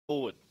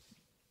Forward.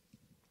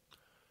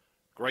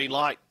 Green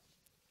light.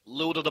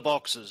 Lure to the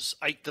boxes.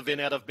 8th of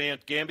in out of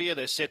Mt-Gambier.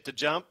 They're set to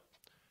jump.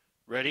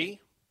 Ready.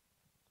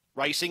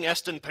 Racing,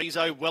 Aston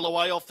Pizzo well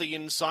away off the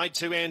inside.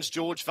 2 hands,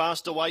 George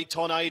fast away,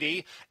 Ton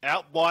 80.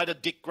 Out wide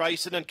of Dick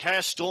Grayson and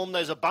Cash Storm.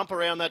 There's a bump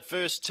around that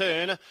first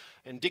turn.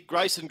 And Dick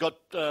Grayson got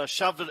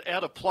shoved it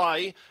out of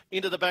play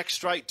into the back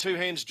straight. 2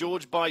 hands,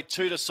 George by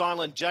 2 to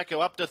Silent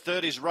Jacko. Up to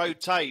third is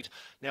Rotate.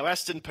 Now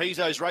Aston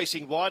Pizzo's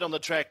racing wide on the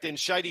track. Then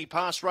Shady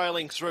Pass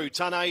railing through.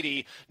 Ton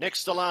 80.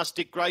 Next to last,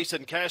 Dick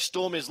Grayson. Cash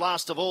Storm is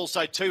last of all.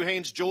 So 2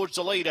 hands, George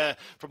the leader.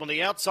 From on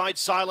the outside,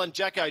 Silent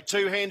Jacko.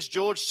 2 hands,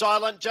 George.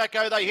 Silent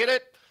Jacko. They hit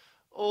it.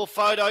 All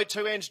photo,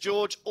 2 hands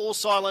George, all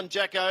Silent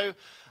Jacko.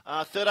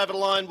 Third over the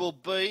line will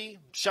be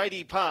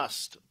Shady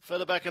Past.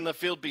 Further back in the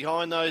field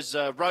behind those,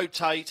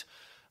 Rotate,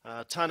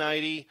 Ton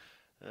 80,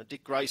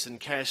 Dick Grayson,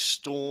 Cash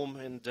Storm,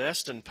 and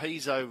Aston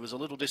Pizzo was a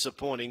little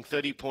disappointing.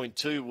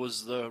 30.2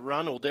 was the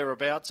run or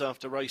thereabouts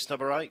after race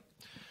number 8.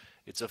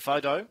 It's a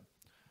photo,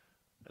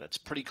 and it's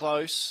pretty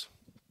close.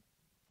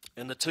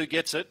 And the 2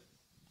 gets it.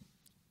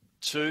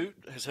 2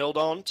 has held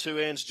on, 2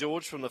 hands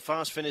George from the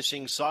fast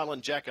finishing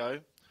Silent Jacko.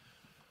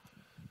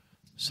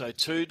 So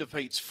 2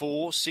 defeats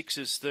 4, 6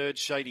 is third,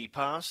 Shady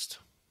Past.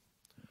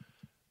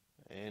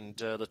 And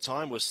the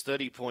time was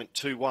 30.21,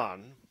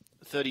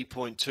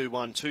 30.21,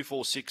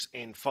 246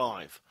 and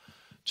 5.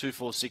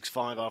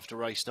 246.5 after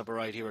race number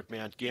 8 here at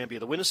Mt-Gambier.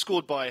 The winner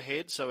scored by a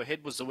head, so a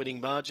head was the winning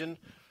margin.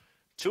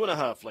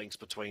 2.5 lengths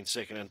between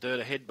second and third,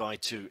 ahead by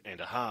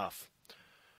 2.5.